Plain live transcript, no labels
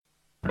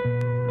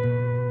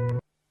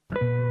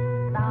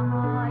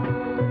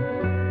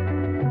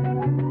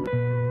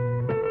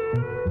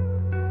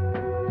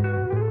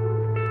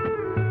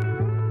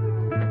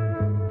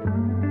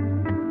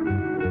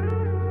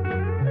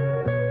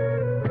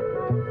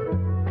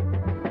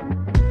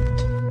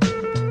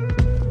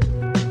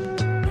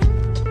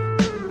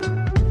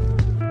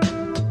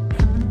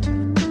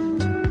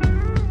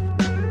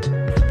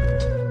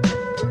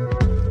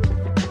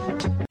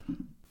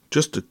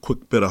Just a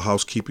quick bit of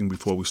housekeeping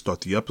before we start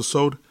the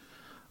episode.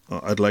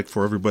 I'd like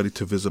for everybody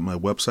to visit my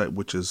website,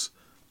 which is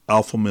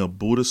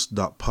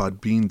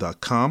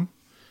alphamalebuddhist.podbean.com.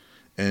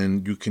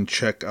 And you can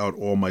check out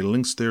all my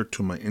links there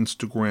to my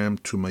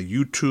Instagram, to my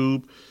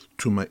YouTube,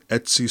 to my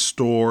Etsy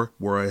store,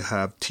 where I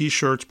have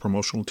t-shirts,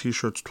 promotional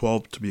t-shirts,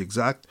 12 to be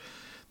exact.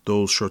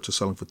 Those shirts are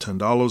selling for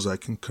 $10. I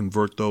can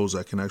convert those.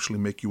 I can actually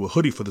make you a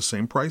hoodie for the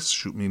same price.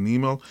 Shoot me an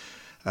email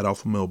at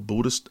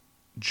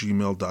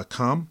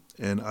alphamalebuddhist@gmail.com,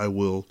 and I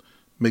will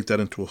make that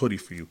into a hoodie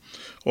for you.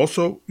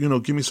 Also,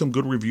 give me some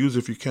good reviews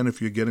if you can.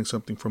 If you're getting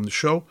something from the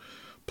show,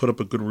 put up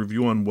a good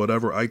review on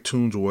whatever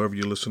iTunes or wherever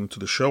you're listening to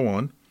the show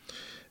on.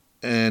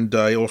 And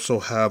I also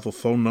have a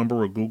phone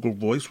number, a Google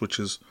Voice, which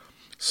is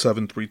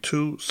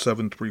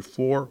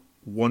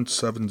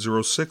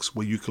 732-734-1706,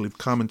 where you can leave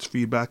comments,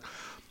 feedback,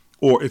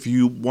 or if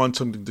you want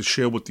something to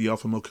share with the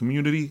Alpha Male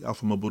community,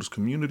 Alpha Male Buddhist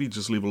community,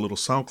 just leave a little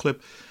sound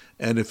clip.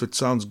 And if it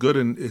sounds good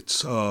and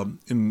it's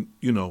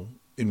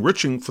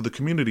enriching for the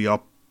community,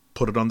 I'll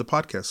put it on the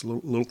podcast,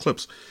 little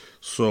clips.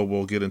 So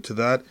we'll get into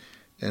that.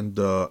 And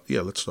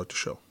let's start the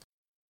show.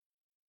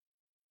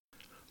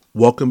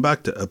 Welcome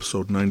back to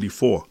episode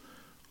 94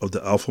 of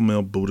the Alpha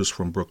Male Buddhist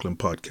from Brooklyn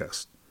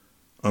podcast.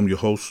 I'm your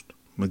host,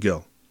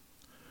 Miguel.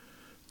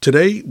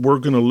 Today, we're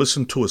going to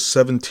listen to a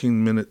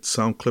 17-minute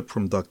sound clip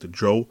from Dr.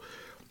 Joe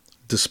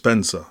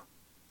Dispenza.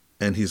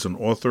 And he's an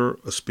author,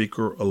 a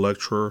speaker, a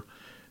lecturer,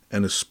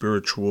 and a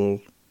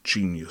spiritual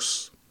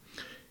genius.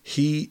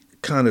 He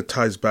kind of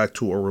ties back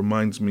to or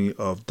reminds me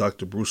of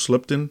Dr. Bruce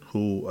Lipton,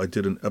 who I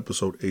did in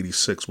episode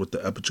 86 with the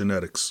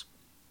epigenetics.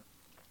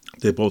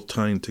 They both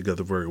tie in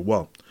together very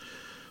well.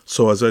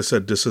 So as I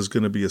said, this is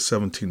going to be a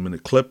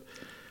 17-minute clip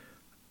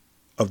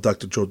of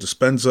Dr. Joe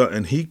Dispenza,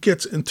 and he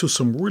gets into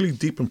some really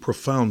deep and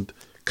profound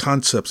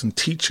concepts and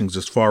teachings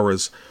as far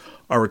as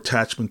our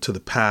attachment to the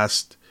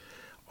past,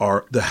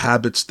 the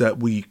habits that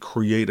we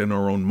create in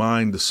our own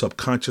mind, the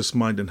subconscious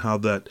mind, and how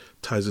that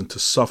ties into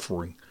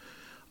suffering.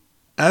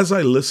 As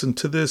I listen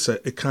to this,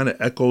 it kind of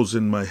echoes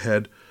in my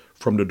head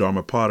from the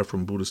Dharmapada,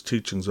 from Buddhist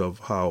teachings of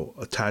how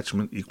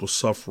attachment equals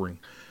suffering.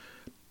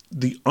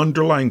 The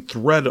underlying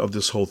thread of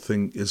this whole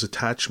thing is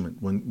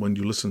attachment when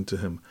you listen to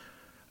him.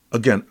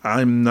 Again,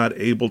 I'm not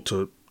able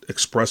to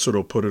express it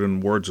or put it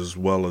in words as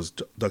well as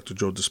Dr.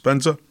 Joe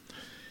Dispenza.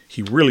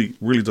 He really,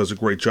 really does a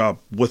great job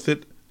with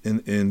it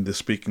in the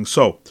speaking.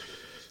 So,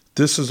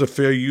 this is a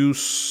fair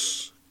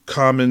use,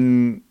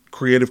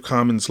 Creative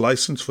Commons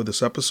license for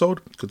this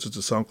episode, because it's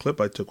a sound clip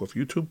I took off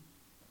YouTube.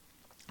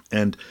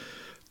 And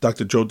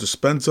Dr. Joe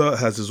Dispenza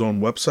has his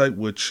own website,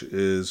 which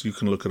is, you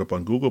can look it up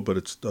on Google, but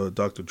it's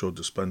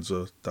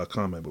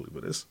drjoedispenza.com, I believe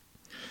it is.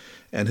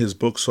 And his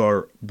books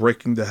are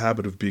Breaking the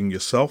Habit of Being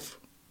Yourself,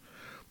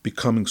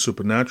 Becoming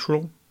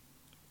Supernatural,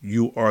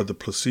 You Are the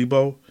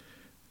Placebo,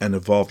 and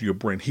Evolve Your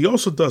Brain. He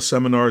also does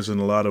seminars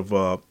and a lot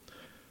of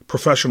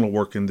professional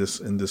work in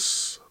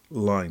this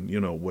line,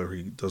 where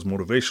he does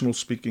motivational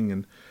speaking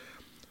and,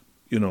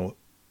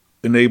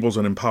 enables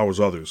and empowers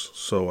others.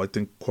 So I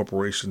think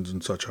corporations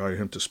and such hire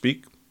him to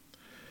speak.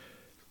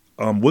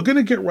 We're going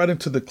to get right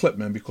into the clip,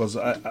 man, because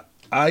I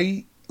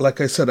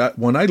like I said,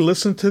 when I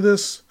listened to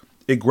this,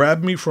 it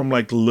grabbed me from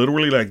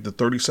literally the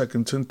 30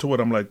 seconds into it.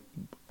 I'm like,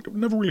 I've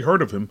never really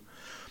heard of him.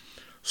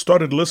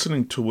 Started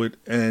listening to it,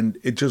 and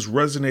it just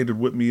resonated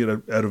with me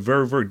at a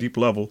very, very deep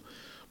level.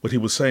 What he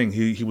was saying,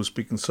 he was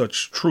speaking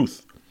such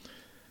truth.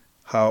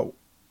 How,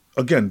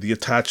 again, the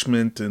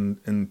attachment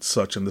and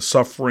such, and the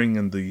suffering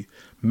and the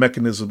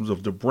mechanisms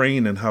of the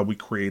brain and how we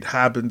create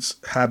habits.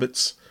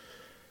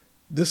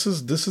 This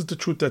is the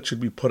truth that should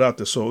be put out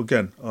there. So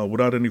again,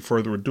 without any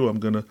further ado, I'm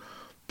going to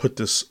put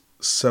this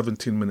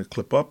 17-minute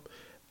clip up,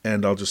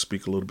 and I'll just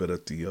speak a little bit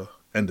at the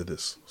end of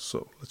this.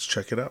 So let's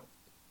check it out.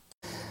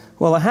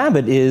 Well, a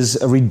habit is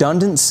a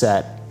redundant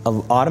set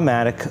of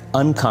automatic,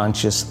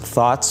 unconscious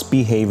thoughts,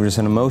 behaviors,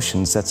 and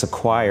emotions that's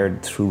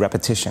acquired through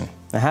repetition.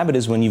 A habit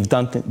is when you've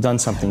done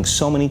something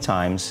so many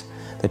times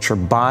that your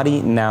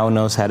body now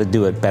knows how to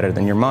do it better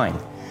than your mind.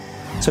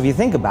 So if you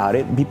think about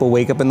it, people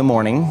wake up in the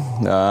morning,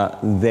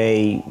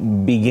 they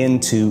begin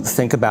to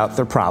think about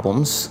their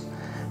problems.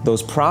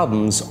 Those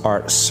problems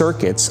are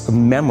circuits of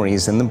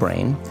memories in the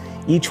brain.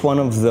 Each one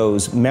of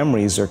those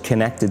memories are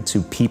connected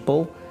to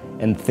people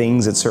and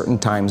things at certain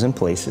times and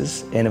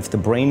places. And if the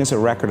brain is a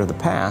record of the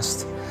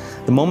past,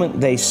 the moment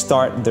they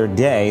start their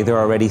day, they're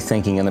already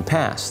thinking in the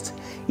past.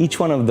 Each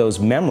one of those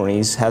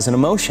memories has an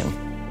emotion.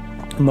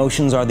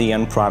 Emotions are the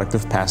end product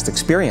of past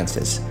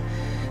experiences.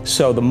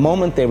 So the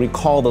moment they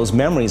recall those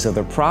memories of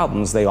their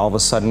problems, they all of a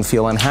sudden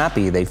feel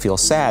unhappy, they feel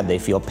sad, they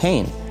feel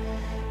pain.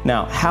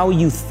 Now, how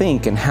you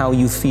think and how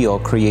you feel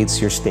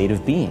creates your state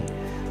of being.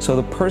 So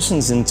the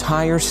person's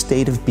entire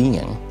state of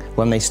being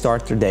when they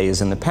start their day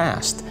is in the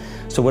past.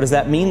 So what does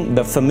that mean?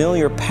 The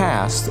familiar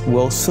past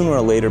will sooner or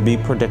later be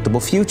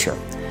predictable future.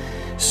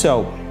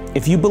 So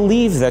if you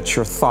believe that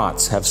your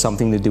thoughts have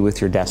something to do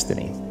with your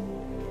destiny,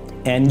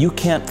 and you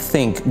can't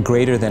think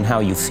greater than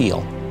how you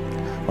feel,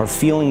 or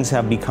feelings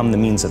have become the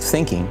means of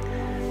thinking,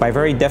 by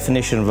very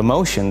definition of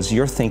emotions,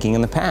 you're thinking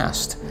in the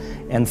past.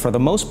 And for the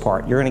most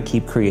part, you're going to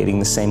keep creating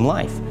the same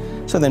life.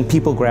 So then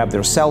people grab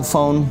their cell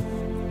phone,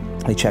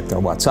 they check their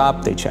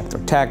WhatsApp, they check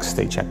their text,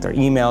 they check their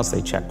emails,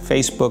 they check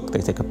Facebook, they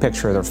take a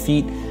picture of their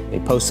feet, they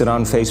post it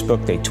on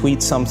Facebook, they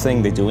tweet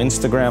something, they do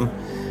Instagram,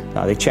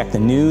 they check the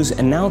news,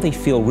 and now they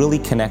feel really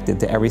connected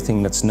to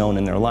everything that's known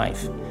in their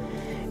life.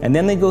 And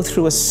then they go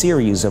through a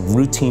series of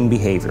routine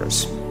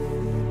behaviors.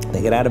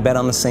 They get out of bed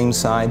on the same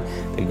side,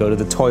 they go to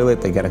the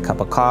toilet, they get a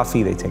cup of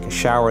coffee, they take a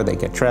shower, they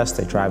get dressed,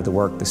 they drive to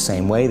work the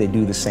same way, they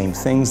do the same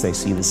things, they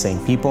see the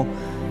same people,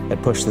 they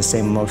push the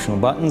same emotional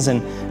buttons,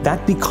 and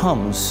that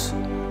becomes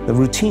the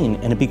routine,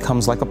 and it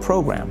becomes like a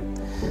program.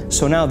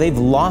 So now they've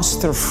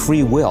lost their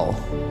free will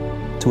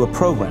to a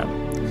program,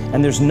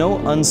 and there's no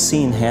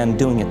unseen hand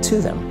doing it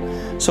to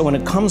them. So when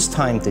it comes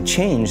time to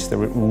change, the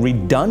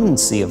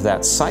redundancy of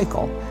that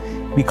cycle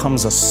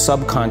becomes a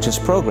subconscious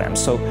program.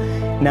 So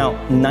now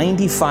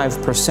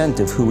 95%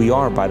 of who we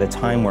are by the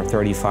time we're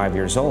 35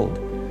 years old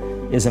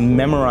is a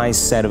memorized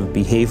set of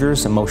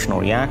behaviors, emotional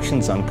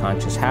reactions,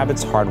 unconscious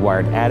habits,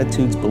 hardwired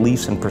attitudes,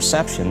 beliefs, and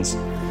perceptions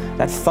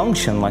that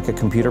function like a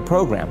computer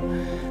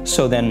program.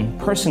 So then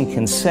a person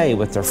can say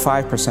with their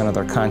 5% of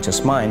their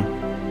conscious mind,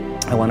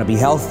 I want to be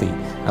healthy,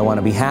 I want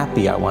to be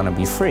happy, I want to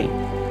be free.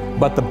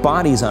 But the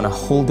body's on a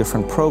whole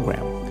different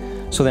program.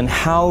 So then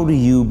how do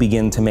you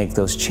begin to make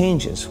those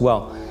changes?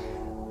 Well,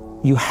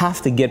 you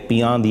have to get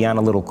beyond the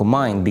analytical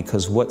mind,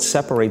 because what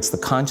separates the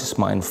conscious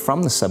mind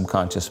from the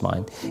subconscious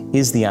mind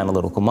is the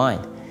analytical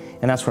mind.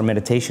 And that's where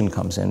meditation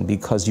comes in,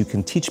 because you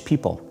can teach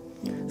people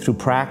through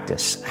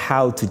practice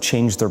how to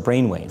change their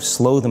brainwaves,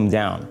 slow them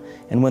down.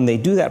 And when they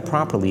do that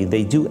properly,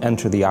 they do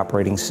enter the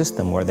operating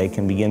system where they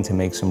can begin to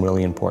make some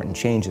really important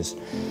changes.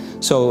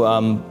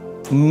 So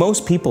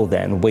most people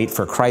then wait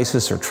for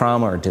crisis or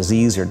trauma or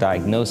disease or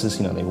diagnosis.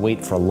 They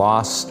wait for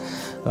loss,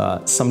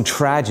 some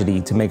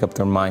tragedy to make up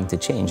their mind to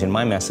change. And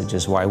my message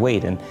is, why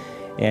wait?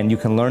 And you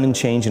can learn and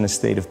change in a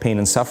state of pain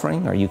and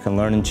suffering, or you can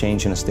learn and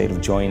change in a state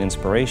of joy and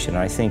inspiration.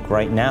 And I think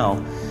right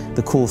now,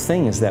 the cool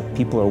thing is that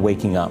people are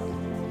waking up.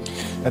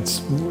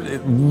 That's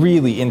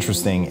really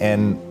interesting,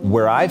 and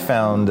where I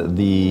found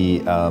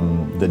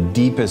the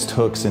deepest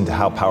hooks into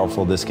how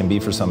powerful this can be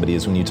for somebody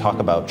is when you talk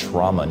about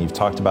trauma, and you've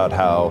talked about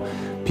how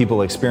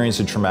people experience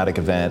a traumatic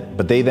event,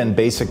 but they then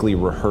basically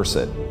rehearse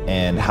it,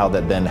 and how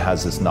that then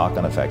has this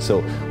knock-on effect.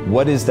 So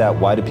what is that?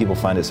 Why do people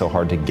find it so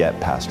hard to get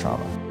past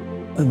trauma?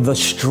 The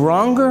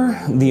stronger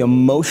the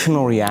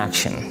emotional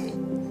reaction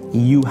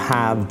you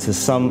have to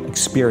some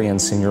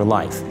experience in your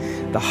life,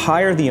 the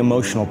higher the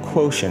emotional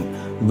quotient,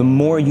 the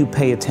more you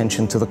pay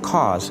attention to the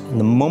cause. And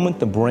the moment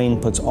the brain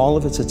puts all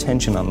of its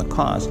attention on the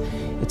cause,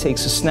 it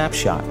takes a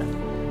snapshot,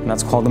 and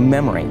that's called a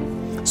memory.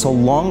 So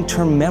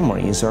long-term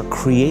memories are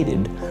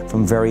created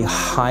from very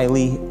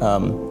highly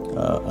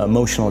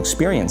emotional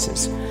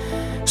experiences.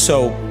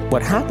 So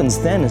what happens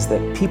then is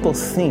that people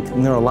think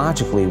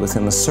neurologically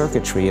within the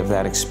circuitry of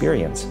that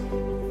experience,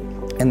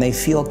 and they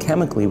feel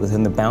chemically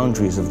within the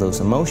boundaries of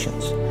those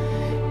emotions.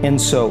 And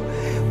so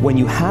when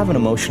you have an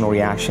emotional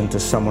reaction to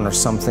someone or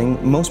something,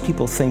 most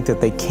people think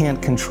that they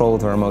can't control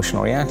their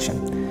emotional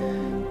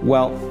reaction.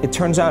 Well, it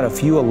turns out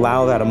if you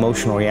allow that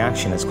emotional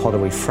reaction, it's called a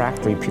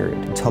refractory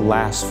period, to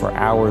last for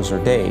hours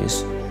or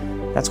days,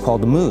 that's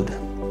called the mood.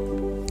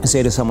 I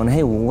say to someone,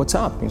 hey, well, what's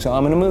up? You say,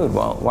 I'm in a mood.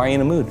 Well, why are you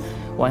in a mood?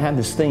 Well, I had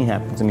this thing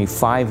happen to me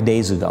 5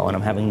 days ago, and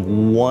I'm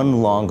having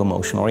one long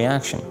emotional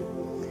reaction.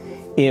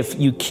 If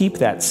you keep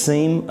that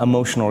same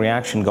emotional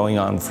reaction going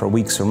on for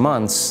weeks or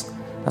months,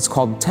 that's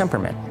called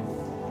temperament.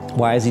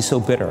 Why is he so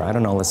bitter? I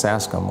don't know, let's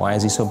ask him. Why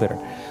is he so bitter?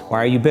 Why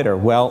are you bitter?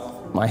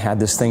 Well, I had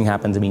this thing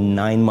happen to me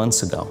 9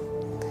 months ago.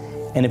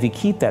 And if you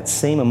keep that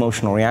same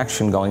emotional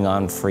reaction going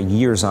on for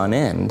years on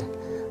end,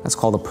 that's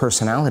called a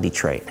personality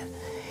trait.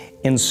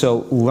 And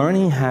so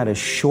learning how to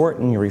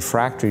shorten your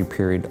refractory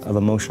period of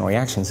emotional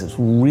reactions is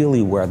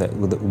really where the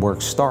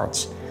work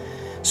starts.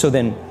 So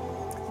then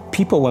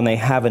people, when they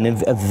have an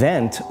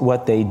event,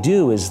 what they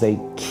do is they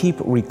keep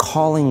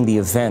recalling the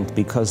event,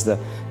 because the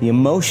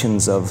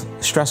emotions of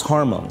stress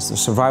hormones, the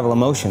survival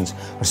emotions,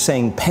 are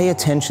saying pay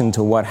attention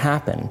to what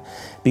happened,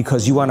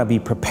 because you want to be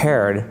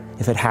prepared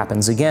if it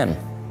happens again.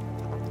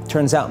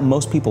 Turns out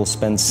most people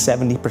spend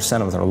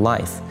 70% of their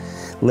life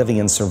living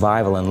in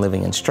survival and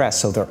living in stress.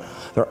 So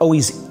they're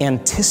always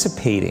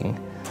anticipating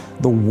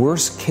the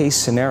worst case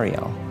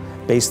scenario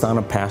based on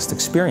a past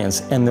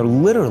experience. And they're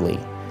literally,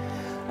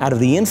 out of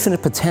the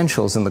infinite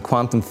potentials in the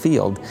quantum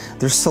field,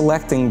 they're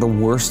selecting the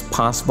worst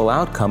possible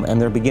outcome,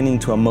 and they're beginning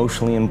to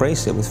emotionally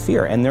embrace it with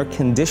fear. And they're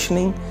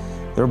conditioning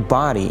their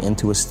body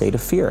into a state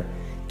of fear.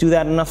 Do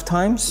that enough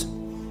times,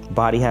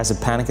 body has a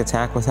panic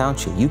attack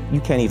without you.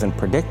 You can't even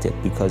predict it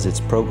because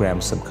it's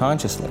programmed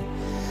subconsciously.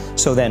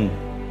 So then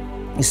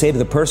you say to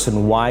the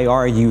person, why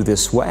are you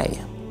this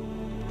way?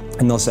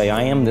 And they'll say,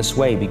 I am this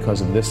way because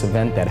of this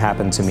event that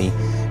happened to me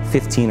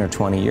 15 or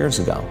 20 years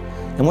ago.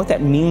 And what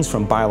that means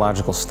from a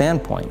biological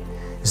standpoint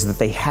is that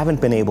they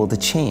haven't been able to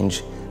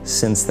change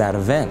since that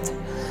event.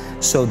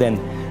 So then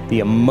the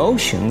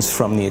emotions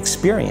from the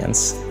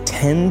experience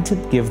tend to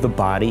give the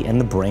body and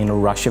the brain a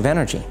rush of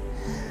energy.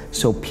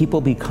 So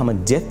people become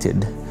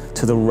addicted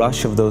to the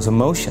rush of those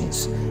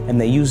emotions, and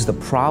they use the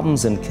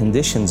problems and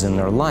conditions in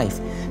their life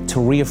to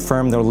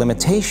reaffirm their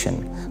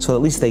limitation, so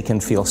at least they can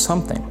feel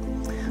something.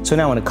 So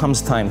now when it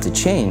comes time to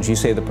change, you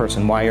say to the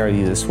person, why are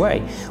you this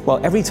way? Well,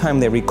 every time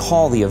they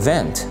recall the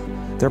event,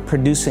 they're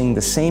producing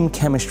the same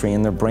chemistry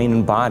in their brain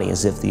and body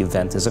as if the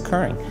event is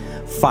occurring,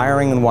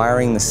 firing and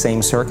wiring the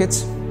same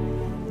circuits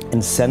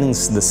and sending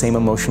the same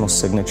emotional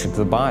signature to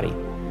the body.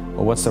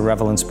 Well, what's the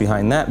relevance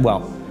behind that?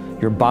 Well,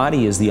 your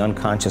body is the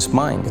unconscious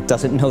mind. It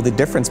doesn't know the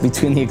difference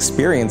between the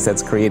experience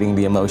that's creating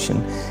the emotion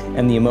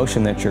and the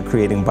emotion that you're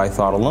creating by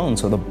thought alone.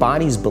 So the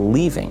body's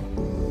believing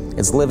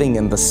it's living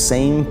in the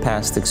same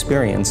past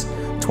experience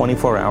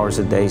 24 hours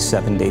a day,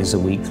 7 days a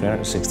week,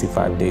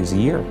 365 days a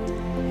year.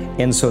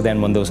 And so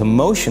then when those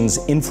emotions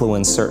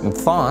influence certain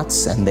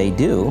thoughts, and they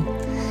do,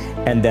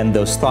 and then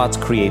those thoughts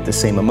create the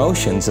same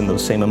emotions, and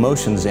those same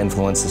emotions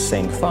influence the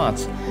same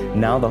thoughts,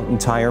 now the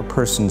entire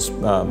person's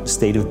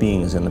state of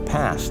being is in the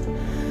past.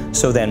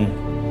 So then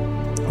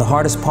the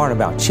hardest part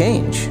about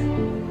change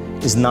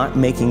is not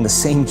making the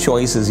same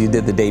choices you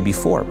did the day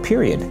before,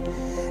 period.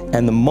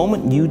 And the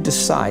moment you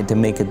decide to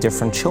make a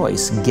different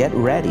choice, get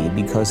ready,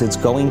 because it's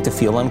going to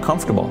feel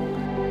uncomfortable.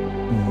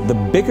 The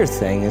bigger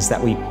thing is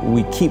that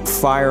we keep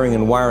firing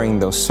and wiring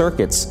those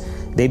circuits.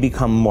 They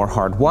become more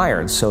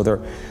hardwired.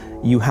 So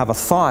you have a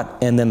thought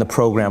and then the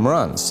program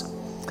runs.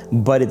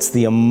 But it's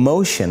the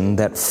emotion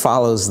that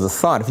follows the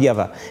thought. If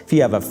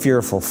you have a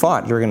fearful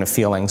thought, you're going to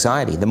feel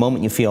anxiety. The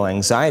moment you feel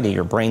anxiety,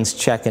 your brain's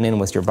checking in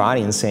with your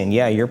body and saying,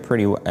 yeah, you're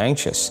pretty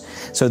anxious.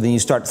 So then you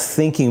start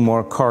thinking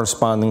more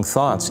corresponding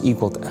thoughts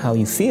equal to how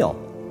you feel.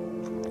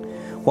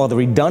 Well, the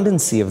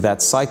redundancy of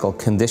that cycle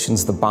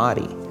conditions the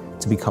body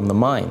to become the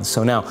mind.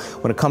 So now,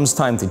 when it comes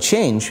time to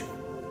change,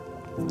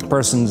 a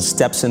person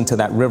steps into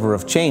that river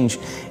of change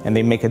and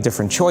they make a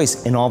different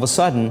choice, and all of a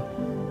sudden,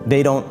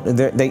 they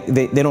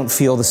don't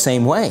feel the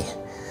same way.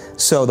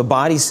 So the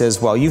body says,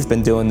 well, you've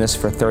been doing this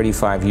for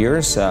 35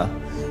 years. You're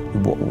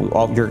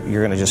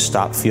going to just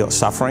stop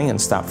suffering and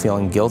stop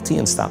feeling guilty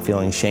and stop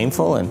feeling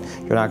shameful, and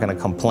you're not going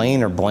to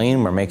complain or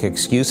blame or make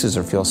excuses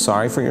or feel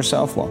sorry for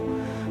yourself. Well,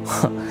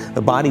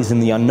 the body's in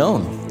the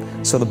unknown.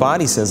 So the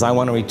body says, I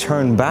want to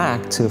return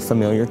back to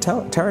familiar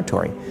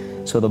territory.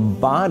 So the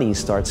body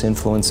starts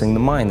influencing the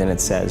mind, and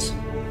it says,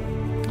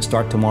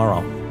 start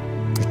tomorrow.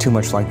 You're too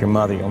much like your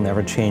mother. You'll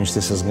never change.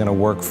 This isn't going to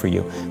work for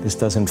you. This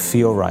doesn't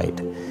feel right.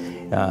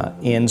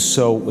 And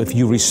so if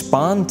you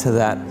respond to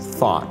that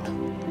thought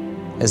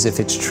as if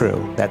it's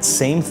true, that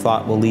same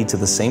thought will lead to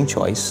the same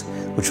choice,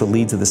 which will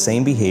lead to the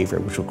same behavior,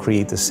 which will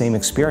create the same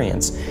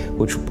experience,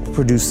 which will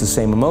produce the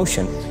same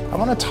emotion. I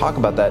want to talk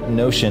about that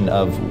notion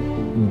of,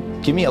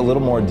 give me a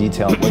little more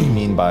detail on what you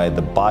mean by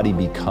the body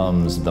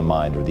becomes the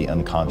mind, or the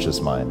unconscious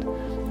mind.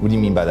 What do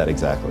you mean by that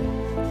exactly?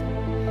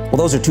 Well,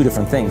 those are two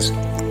different things.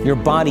 Your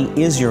body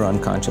is your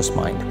unconscious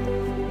mind.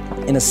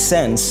 In a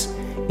sense,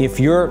 if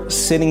you're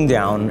sitting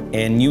down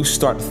and you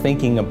start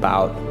thinking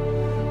about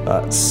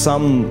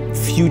some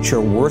future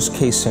worst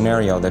case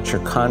scenario that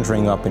you're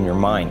conjuring up in your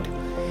mind,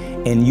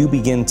 and you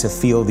begin to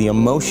feel the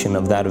emotion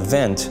of that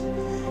event,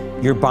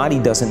 your body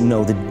doesn't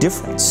know the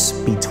difference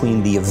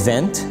between the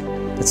event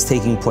that's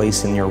taking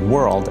place in your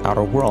world,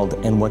 outer world,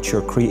 and what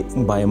you're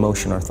creating by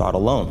emotion or thought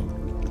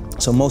alone.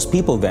 So most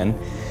people then,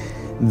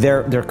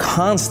 they're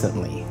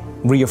constantly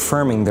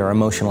reaffirming their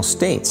emotional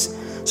states.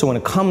 So when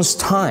it comes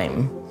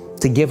time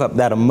to give up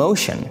that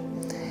emotion,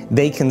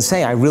 they can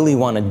say, I really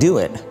want to do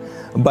it.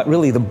 But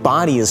really the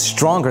body is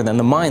stronger than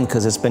the mind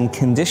because it's been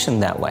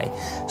conditioned that way.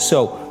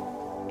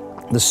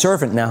 So the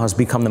servant now has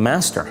become the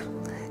master.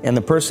 And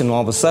the person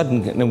all of a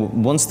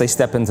sudden, once they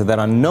step into that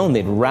unknown,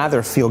 they'd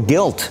rather feel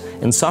guilt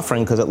and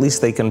suffering because at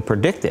least they can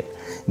predict it.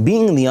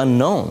 Being in the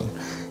unknown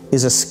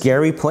is a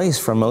scary place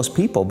for most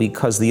people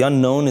because the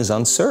unknown is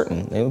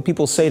uncertain. When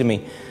people say to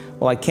me,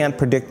 well, I can't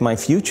predict my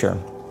future.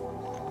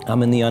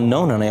 I'm in the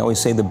unknown, and I always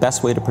say the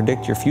best way to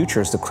predict your future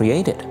is to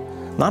create it.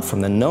 Not from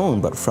the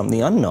known, but from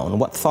the unknown.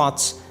 What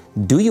thoughts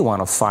do you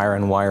want to fire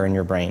and wire in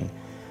your brain?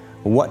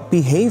 What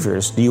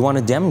behaviors do you want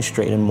to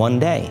demonstrate in one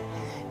day?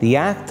 The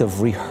act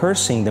of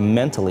rehearsing them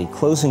mentally,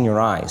 closing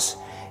your eyes,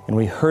 and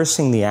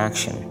rehearsing the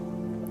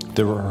action.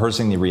 The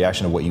rehearsing the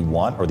reaction of what you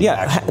want, or the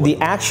action? The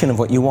action of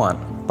what you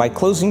want. By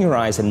closing your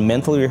eyes and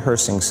mentally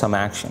rehearsing some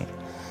action.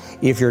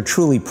 If you're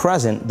truly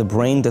present, the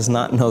brain does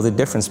not know the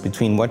difference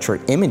between what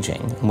you're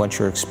imaging and what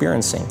you're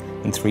experiencing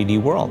in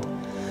 3D world.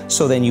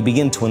 So then you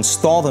begin to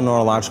install the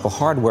neurological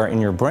hardware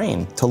in your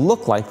brain to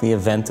look like the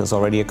event has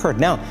already occurred.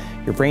 Now,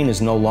 your brain is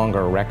no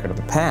longer a record of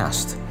the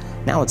past.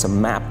 Now it's a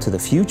map to the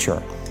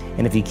future.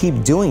 And if you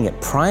keep doing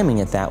it, priming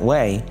it that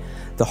way,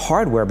 the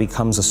hardware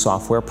becomes a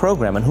software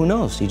program. And who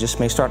knows, you just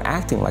may start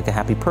acting like a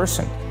happy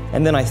person.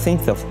 And then I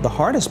think the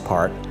hardest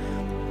part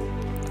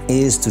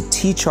is to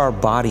teach our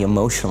body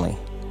emotionally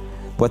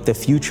what the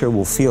future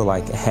will feel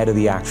like ahead of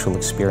the actual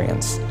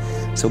experience.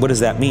 So what does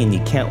that mean?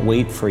 You can't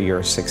wait for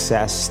your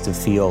success to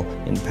feel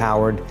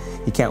empowered.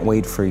 You can't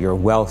wait for your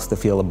wealth to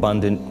feel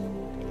abundant.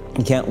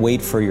 You can't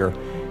wait for your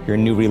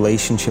new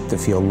relationship to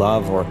feel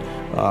love, or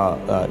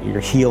you're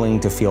healing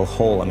to feel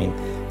whole. I mean,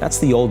 that's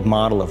the old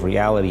model of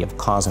reality, of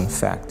cause and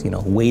effect,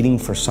 waiting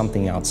for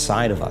something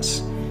outside of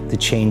us to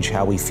change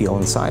how we feel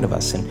inside of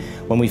us. And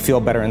when we feel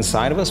better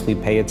inside of us, we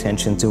pay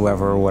attention to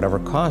whoever or whatever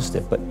caused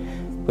it. But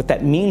what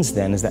that means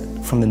then is that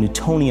from the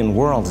Newtonian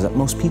world is that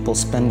most people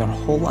spend their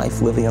whole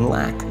life living in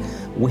lack,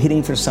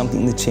 waiting for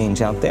something to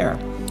change out there.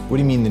 What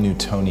do you mean the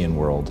Newtonian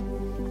world?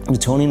 The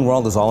Newtonian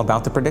world is all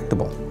about the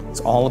predictable. It's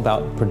all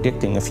about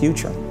predicting a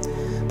future.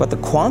 But the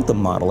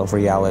quantum model of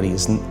reality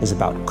is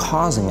about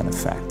causing an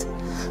effect.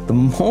 The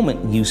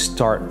moment you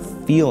start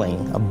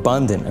feeling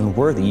abundant and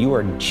worthy, you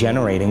are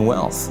generating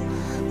wealth.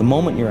 The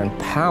moment you're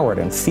empowered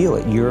and feel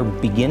it, you're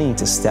beginning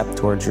to step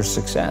towards your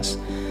success.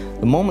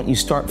 The moment you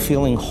start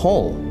feeling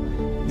whole,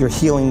 your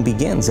healing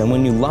begins. And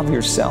when you love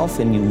yourself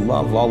and you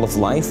love all of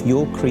life,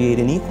 you'll create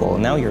an equal.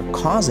 And now you're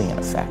causing an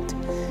effect.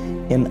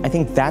 And I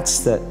think that's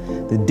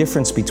the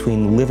difference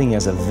between living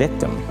as a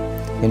victim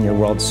in your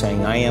world,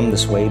 saying, I am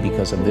this way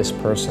because of this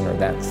person or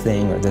that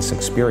thing or this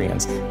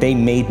experience. They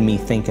made me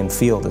think and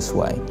feel this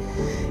way.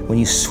 When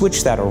you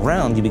switch that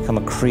around, you become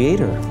a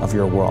creator of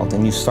your world,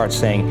 and you start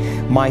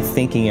saying, my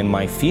thinking and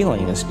my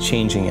feeling is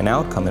changing an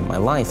outcome in my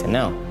life. And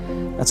now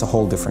that's a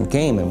whole different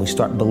game, and we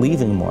start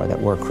believing more that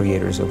we're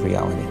creators of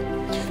reality.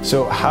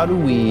 So how do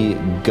we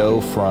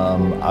go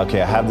from,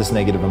 okay, I have this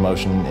negative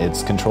emotion,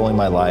 it's controlling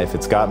my life,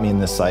 it's got me in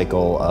this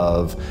cycle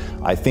of,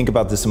 I think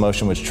about this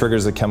emotion, which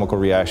triggers a chemical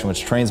reaction,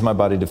 which trains my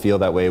body to feel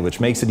that way, which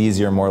makes it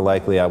easier, more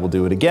likely I will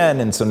do it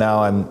again, and so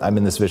now I'm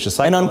in this vicious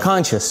cycle. And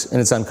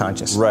it's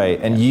unconscious. Right,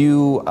 and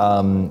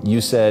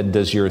you said,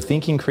 does your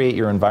thinking create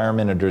your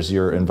environment, or does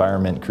your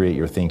environment create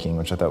your thinking,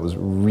 which I thought was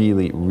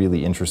really,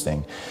 really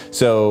interesting.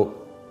 So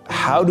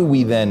how do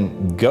we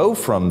then go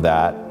from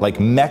that, like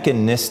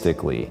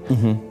mechanistically,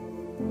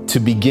 to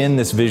begin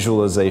this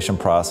visualization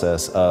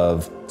process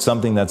of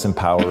something that's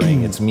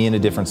empowering? It's me in a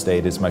different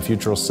state, it's my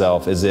future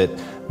self. Is it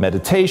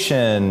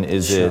meditation?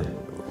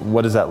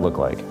 What does that look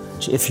like?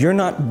 If you're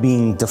not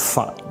being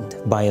defined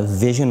by a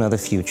vision of the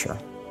future,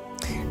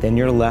 then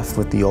you're left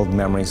with the old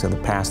memories of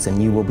the past,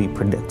 and you will be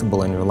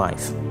predictable in your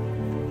life.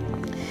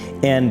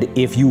 And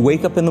if you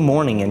wake up in the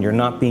morning and you're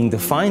not being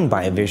defined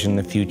by a vision in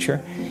the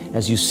future,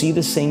 as you see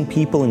the same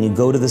people and you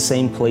go to the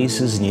same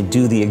places and you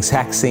do the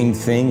exact same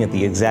thing at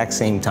the exact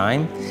same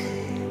time,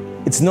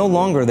 it's no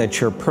longer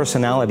that your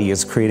personality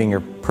is creating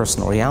your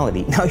personal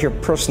reality. Now your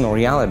personal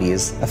reality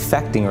is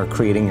affecting or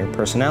creating your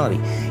personality.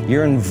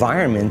 Your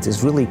environment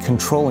is really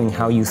controlling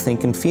how you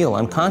think and feel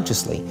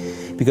unconsciously,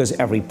 because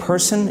every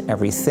person,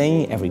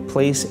 everything, every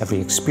place,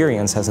 every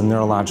experience has a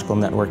neurological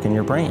network in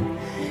your brain.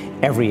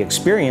 Every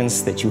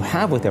experience that you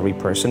have with every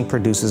person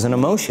produces an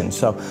emotion.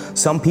 So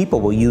some people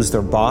will use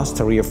their boss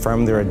to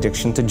reaffirm their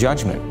addiction to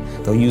judgment.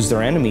 They'll use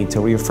their enemy to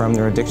reaffirm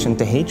their addiction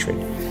to hatred.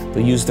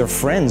 They'll use their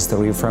friends to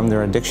reaffirm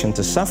their addiction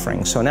to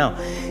suffering. So now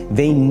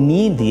they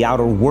need the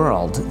outer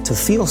world to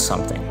feel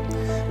something.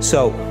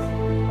 So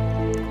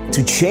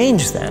to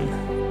change then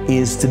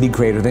is to be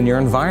greater than your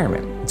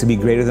environment, to be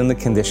greater than the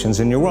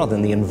conditions in your world.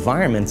 And the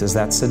environment is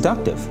that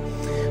seductive.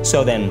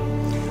 So then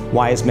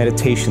why is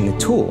meditation the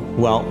tool?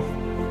 Well,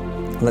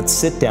 let's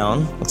sit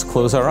down, let's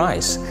close our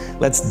eyes.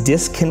 Let's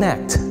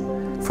disconnect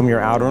from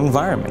your outer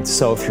environment.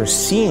 So if you're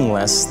seeing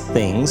less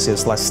things,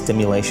 there's less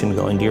stimulation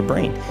going to your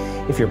brain.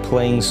 If you're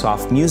playing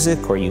soft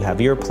music or you have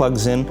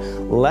earplugs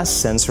in, less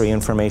sensory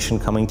information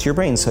coming to your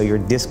brain, so you're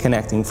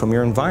disconnecting from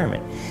your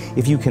environment.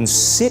 If you can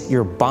sit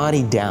your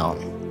body down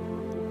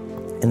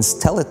and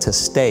tell it to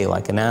stay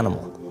like an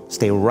animal,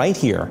 stay right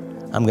here.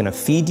 I'm gonna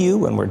feed you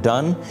when we're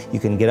done. You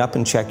can get up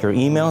and check your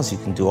emails, you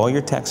can do all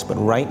your texts, but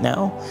right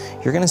now,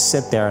 you're gonna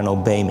sit there and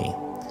obey me.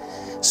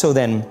 So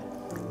then,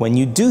 when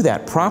you do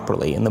that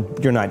properly, and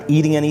you're not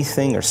eating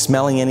anything or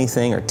smelling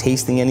anything or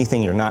tasting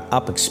anything, you're not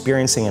up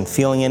experiencing and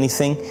feeling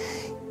anything,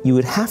 you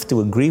would have to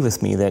agree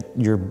with me that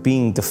you're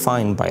being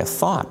defined by a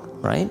thought,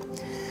 right?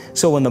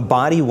 So when the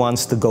body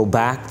wants to go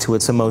back to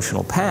its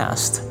emotional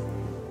past,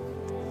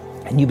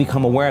 and you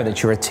become aware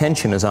that your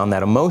attention is on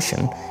that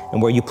emotion,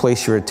 and where you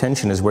place your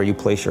attention is where you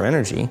place your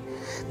energy,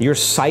 you're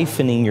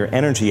siphoning your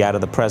energy out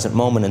of the present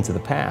moment into the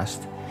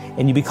past,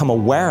 and you become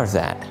aware of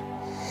that.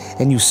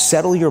 And you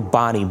settle your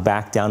body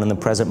back down in the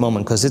present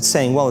moment, because it's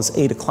saying, well, it's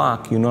 8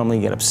 o'clock, you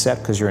normally get upset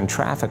because you're in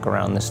traffic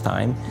around this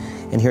time,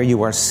 and here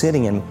you are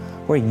sitting, and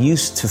we're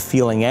used to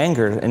feeling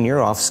anger, and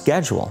you're off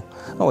schedule.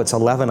 Oh, it's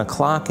 11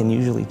 o'clock, and you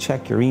usually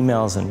check your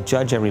emails and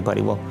judge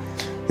everybody. Well,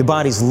 the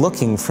body's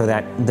looking for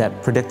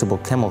that predictable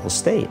chemical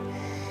state.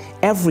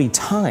 Every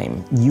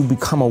time you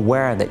become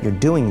aware that you're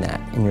doing that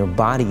and your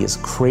body is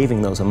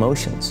craving those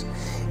emotions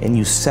and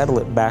you settle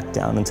it back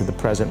down into the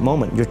present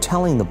moment, you're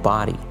telling the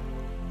body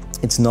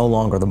it's no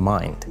longer the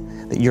mind,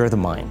 that you're the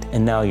mind,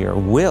 and now your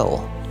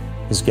will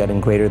is getting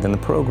greater than the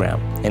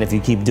program. And if you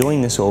keep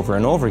doing this over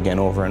and over again,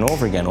 over and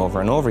over again,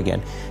 over and over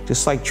again,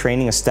 just like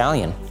training a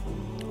stallion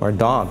or a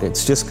dog,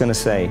 it's just gonna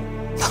say,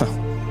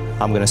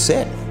 I'm gonna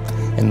sit.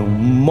 And the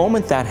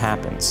moment that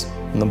happens,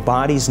 and the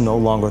body's no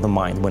longer the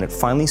mind, when it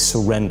finally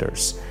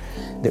surrenders,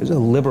 there's a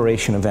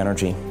liberation of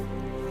energy.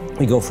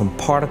 We go from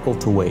particle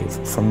to wave,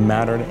 from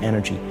matter to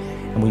energy.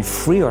 and we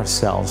free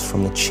ourselves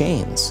from the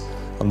chains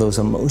of those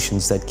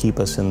emotions that keep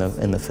us in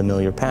the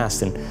familiar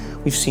past.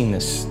 And we've seen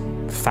this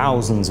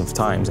thousands of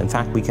times. In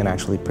fact, we can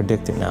actually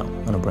predict it now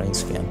on a brain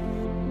scan.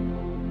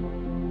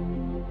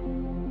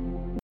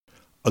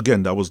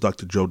 Again, that was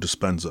Dr. Joe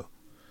Dispenza.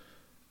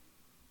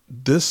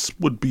 This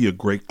would be a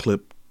great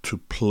clip to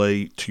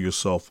play to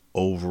yourself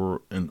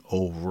over and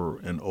over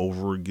and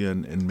over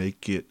again and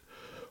make it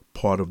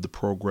part of the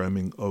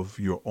programming of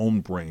your own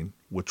brain,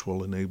 which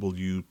will enable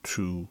you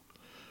to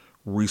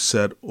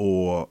reset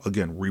or,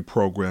 again,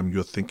 reprogram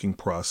your thinking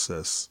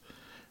process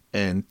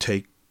and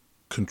take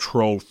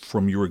control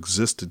from your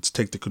existence,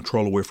 take the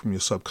control away from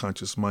your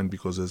subconscious mind,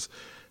 because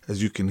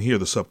as you can hear,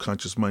 the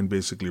subconscious mind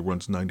basically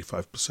runs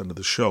 95% of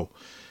the show,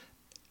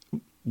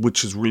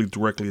 which is really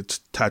directly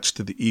attached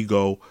to the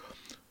ego,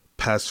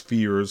 past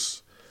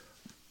fears,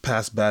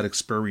 past bad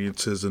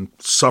experiences, and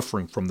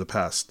suffering from the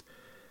past.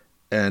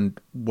 And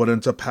what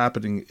ends up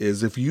happening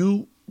is if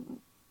you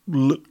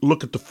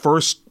look at the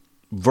first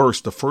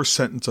verse, the first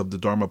sentence of the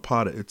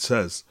Dharmapada, it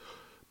says,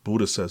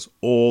 Buddha says,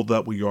 all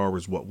that we are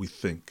is what we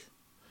think.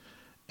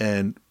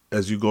 And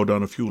as you go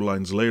down a few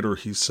lines later,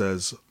 he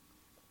says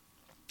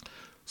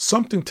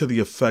something to the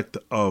effect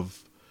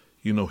of,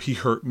 he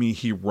hurt me,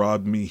 he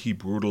robbed me, he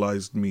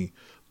brutalized me.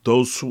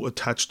 Those who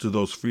attach to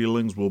those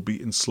feelings will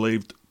be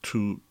enslaved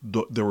to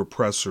their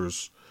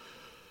oppressors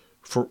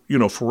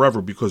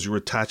forever, because you're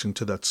attaching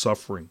to that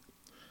suffering.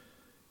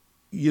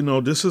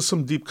 This is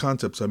some deep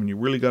concepts. I mean, you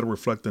really got to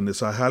reflect on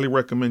this. I highly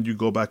recommend you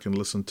go back and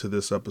listen to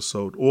this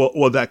episode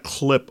or that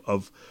clip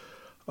of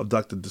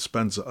Dr.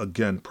 Dispenza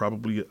again,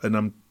 probably, and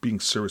I'm being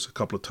serious, a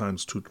couple of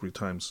times, 2-3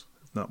 times,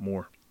 if not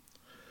more.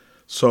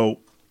 So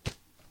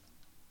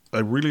I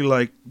really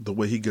like the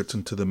way he gets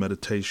into the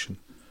meditation,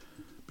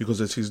 because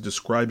as he's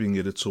describing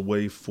it, it's a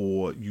way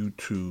for you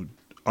to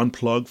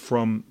unplug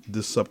from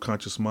this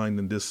subconscious mind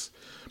and this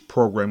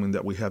programming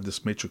that we have,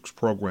 this matrix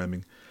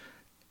programming,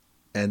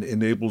 and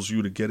enables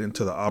you to get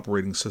into the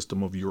operating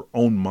system of your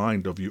own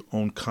mind, of your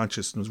own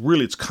consciousness.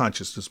 Really, it's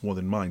consciousness more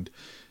than mind.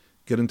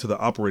 Get into the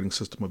operating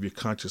system of your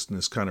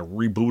consciousness, kind of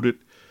reboot it,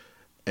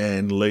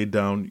 and lay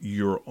down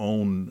your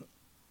own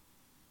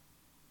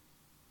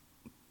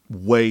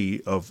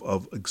way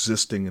of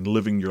existing and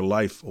living your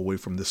life away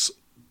from this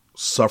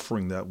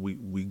suffering that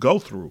we go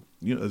through.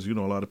 As you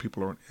know, a lot of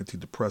people are on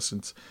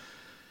antidepressants,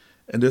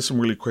 and there's some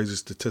really crazy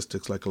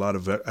statistics, like a lot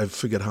of, I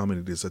forget how many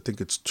it is, I think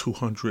it's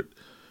 200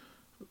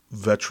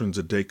 veterans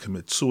a day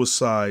commit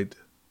suicide,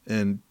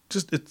 and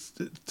just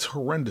it's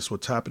horrendous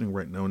what's happening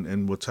right now.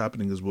 And what's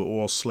happening is we're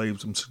all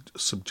slaves and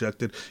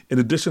subjected. In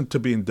addition to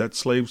being debt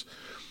slaves,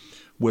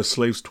 we're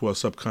slaves to our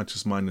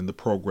subconscious mind and the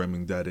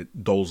programming that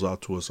it doles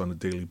out to us on a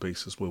daily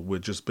basis, where we're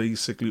just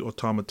basically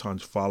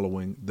automatons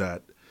following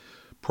that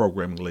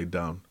programming laid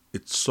down.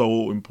 It's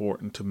so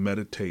important to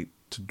meditate,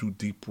 to do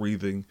deep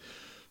breathing,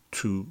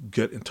 to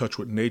get in touch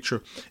with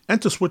nature,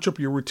 and to switch up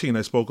your routine.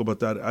 I spoke about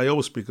that. I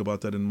always speak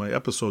about that in my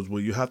episodes,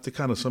 where you have to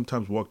kind of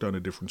sometimes walk down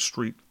a different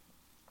street,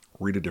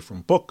 read a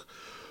different book,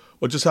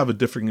 or just have a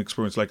different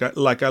experience. Like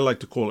I like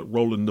to call it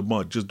roll in the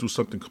mud. Just do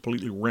something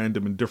completely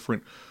random and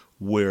different,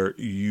 where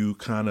you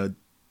kind of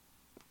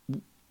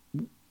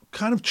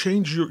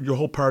change your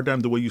whole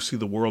paradigm, the way you see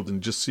the world,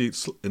 and just see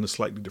it in a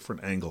slightly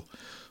different angle.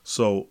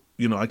 So,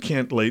 I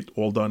can't lay it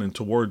all down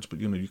into words, but,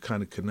 you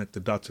kind of connect the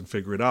dots and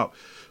figure it out.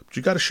 But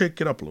you got to shake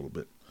it up a little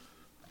bit.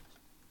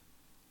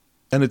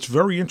 And it's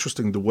very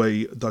interesting the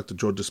way Dr.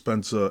 Joe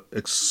Dispenza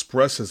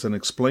expresses and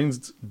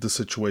explains the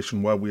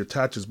situation why we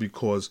attach, is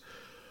because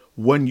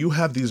when you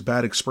have these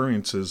bad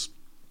experiences,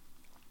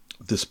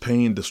 this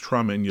pain, this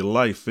trauma in your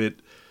life, it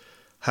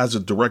has a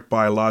direct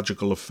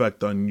biological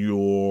effect on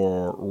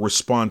your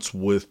response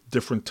with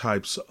different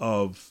types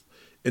of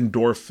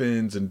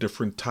endorphins and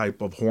different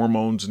type of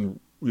hormones and,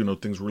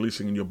 things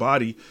releasing in your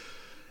body.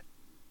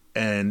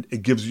 And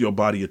it gives your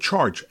body a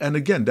charge. And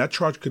again, that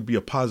charge could be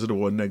a positive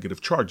or a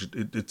negative charge.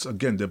 It's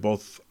again, they're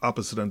both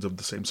opposite ends of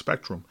the same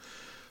spectrum.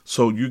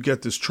 So you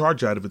get this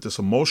charge out of it, this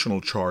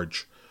emotional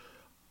charge.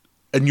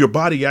 And your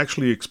body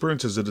actually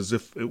experiences it as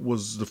if it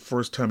was the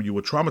first time you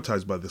were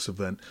traumatized by this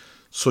event.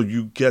 So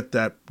you get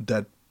that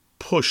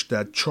push,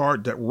 that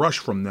charge, that rush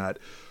from that.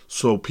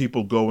 So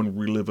people go and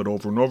relive it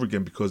over and over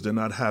again, because they're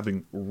not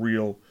having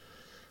real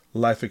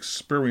life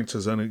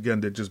experiences. And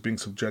again, they're just being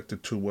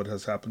subjected to what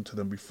has happened to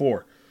them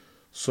before.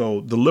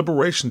 So the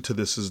liberation to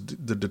this is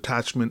the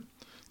detachment,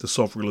 the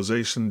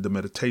self-realization, the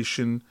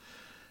meditation,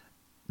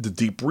 the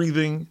deep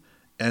breathing,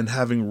 and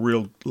having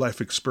real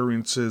life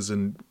experiences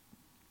and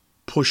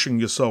pushing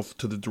yourself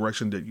to the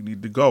direction that you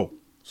need to go.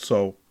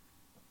 So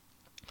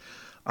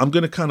I'm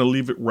going to kind of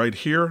leave it right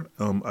here.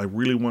 I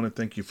really want to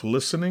thank you for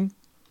listening,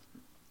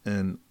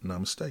 and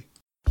namaste.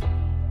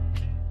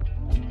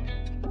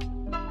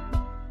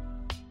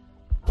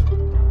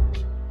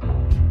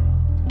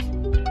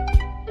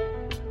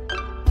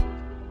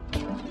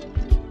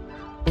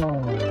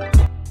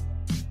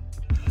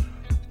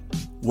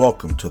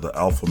 Welcome to the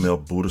Alpha Male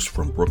Buddhist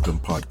from Brooklyn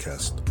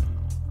podcast.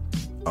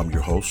 I'm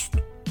your host,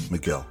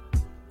 Miguel.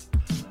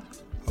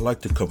 I like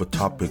to cover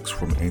topics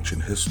from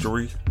ancient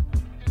history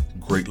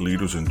great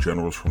leaders and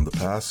generals from the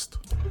past.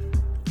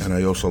 And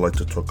I also like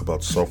to talk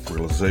about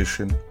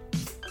self-realization,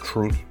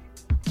 truth,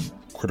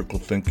 critical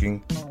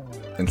thinking,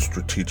 and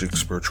strategic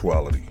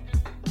spirituality.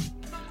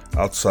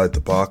 Outside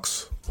the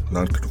box,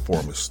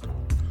 nonconformist.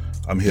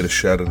 I'm here to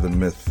shatter the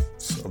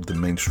myths of the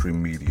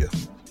mainstream media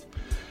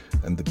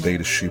and the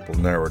beta sheeple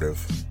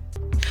narrative.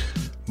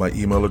 My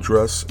email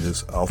address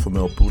is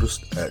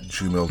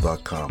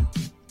alphamalebuddhist@gmail.com.